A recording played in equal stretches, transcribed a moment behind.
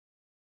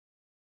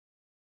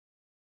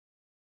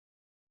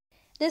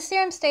This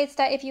theorem states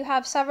that if you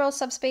have several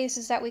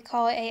subspaces that we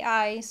call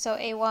AI, so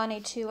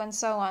A1, A2, and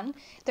so on,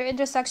 their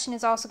intersection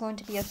is also going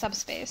to be a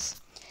subspace.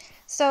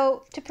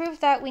 So to prove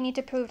that, we need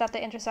to prove that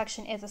the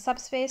intersection is a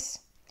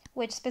subspace,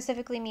 which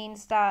specifically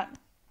means that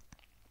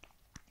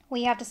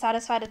we have to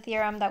satisfy the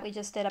theorem that we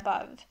just did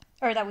above,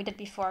 or that we did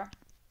before.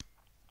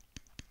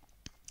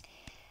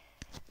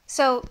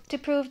 So to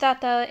prove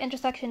that the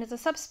intersection is a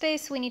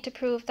subspace, we need to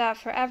prove that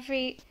for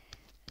every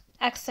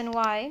x and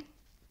y,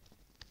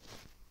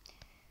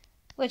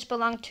 which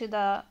belong to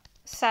the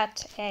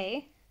set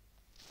A,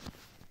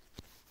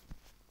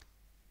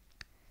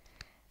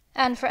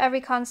 and for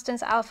every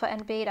constants alpha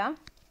and beta,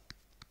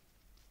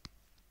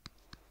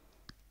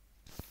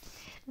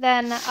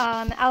 then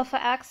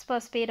alpha x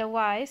plus beta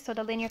y, so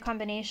the linear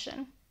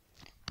combination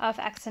of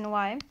x and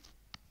y,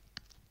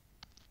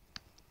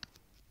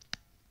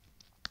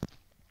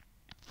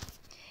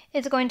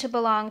 is going to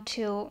belong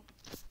to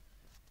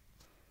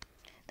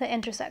the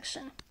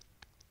intersection.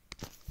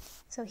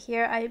 So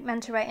here I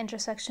meant to write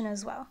intersection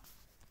as well,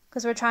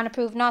 because we're trying to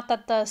prove not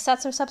that the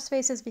sets are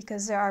subspaces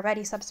because they're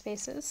already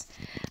subspaces,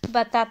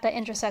 but that the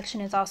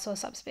intersection is also a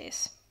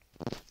subspace.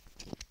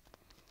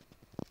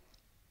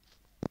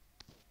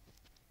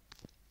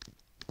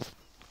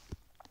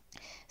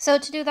 So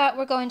to do that,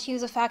 we're going to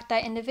use the fact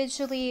that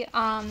individually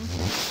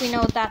we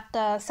know that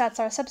the sets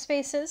are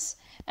subspaces,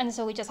 and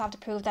so we just have to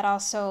prove that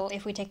also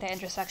if we take the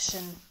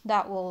intersection,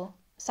 that will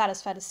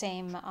satisfy the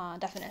same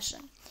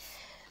definition.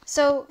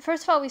 So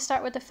first of all, we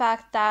start with the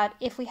fact that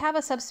if we have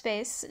a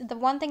subspace, the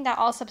one thing that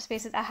all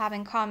subspaces have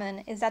in common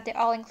is that they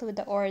all include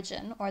the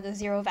origin, or the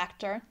zero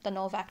vector, the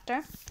null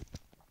vector.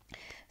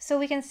 So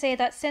we can say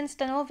that since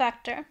the null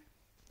vector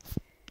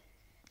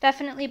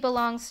definitely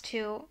belongs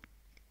to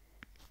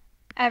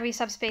every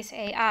subspace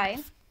AI,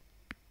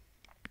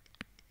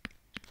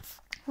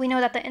 we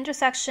know that the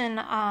intersection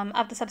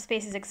of the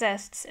subspaces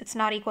exists. It's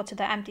not equal to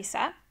the empty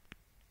set.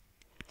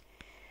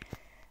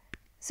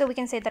 So we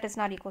can say that it's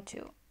not equal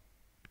to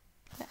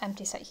the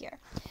empty set here.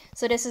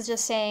 So this is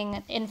just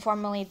saying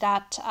informally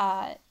that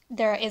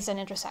there is an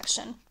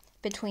intersection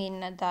between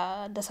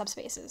the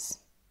subspaces.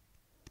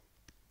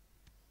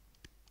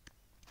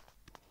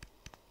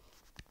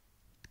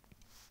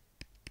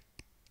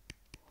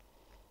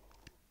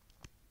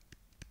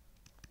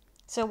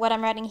 So what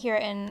I'm writing here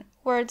in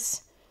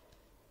words,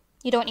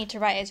 you don't need to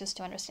write it just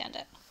to understand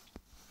it.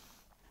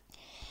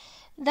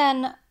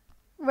 Then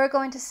we're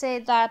going to say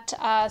that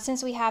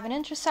since we have an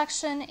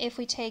intersection, if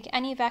we take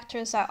any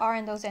vectors that are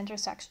in those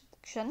intersections,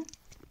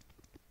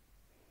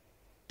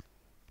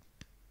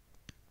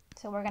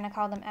 so we're going to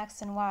call them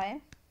x and y,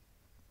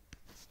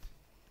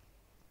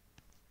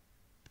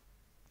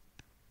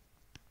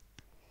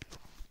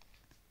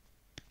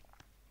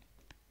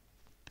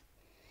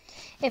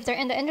 if they're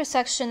in the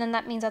intersection, then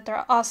that means that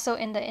they're also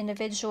in the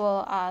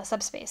individual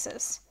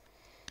subspaces.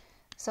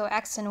 So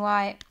x and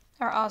y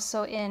are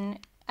also in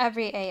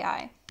every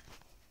AI.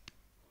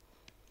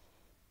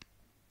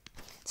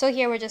 So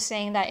here we're just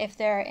saying that if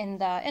they're in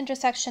the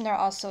intersection, they're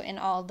also in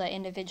all the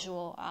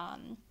individual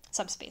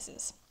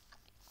subspaces.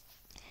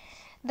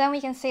 Then we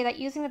can say that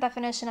using the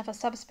definition of a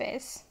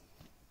subspace,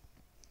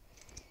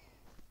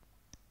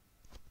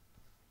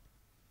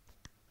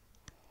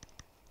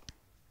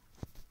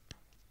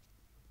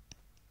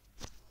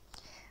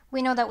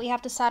 we know that we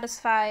have to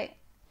satisfy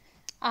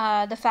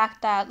the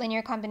fact that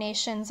linear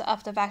combinations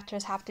of the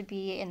vectors have to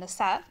be in the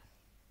set.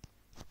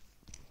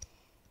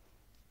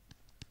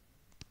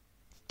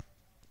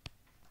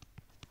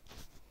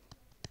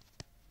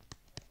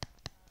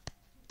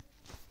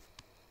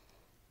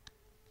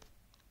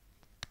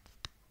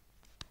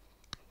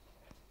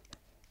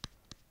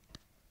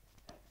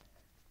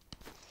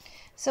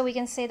 So we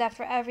can say that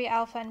for every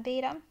alpha and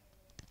beta,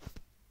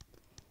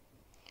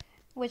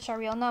 which are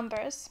real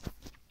numbers,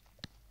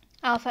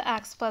 alpha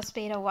x plus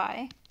beta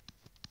y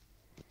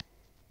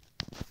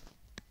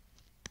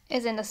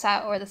is in the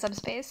set or the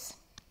subspace.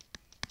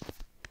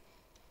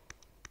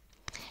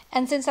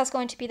 And since that's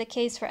going to be the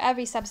case for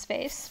every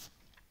subspace,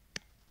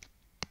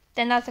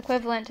 then that's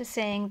equivalent to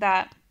saying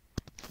that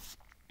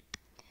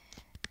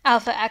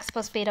alpha x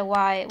plus beta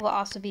y will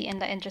also be in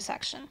the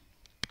intersection.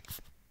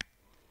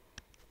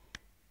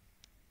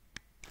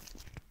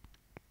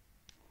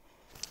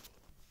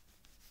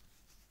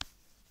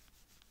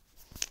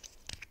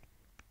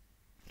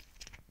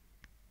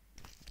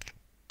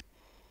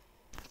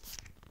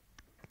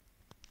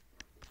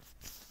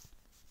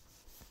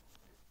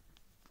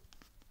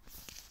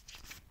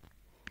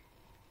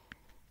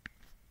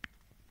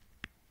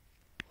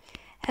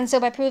 And so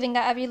by proving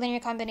that every linear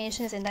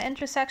combination is in the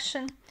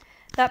intersection,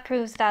 that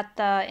proves that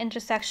the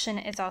intersection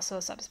is also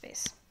a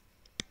subspace.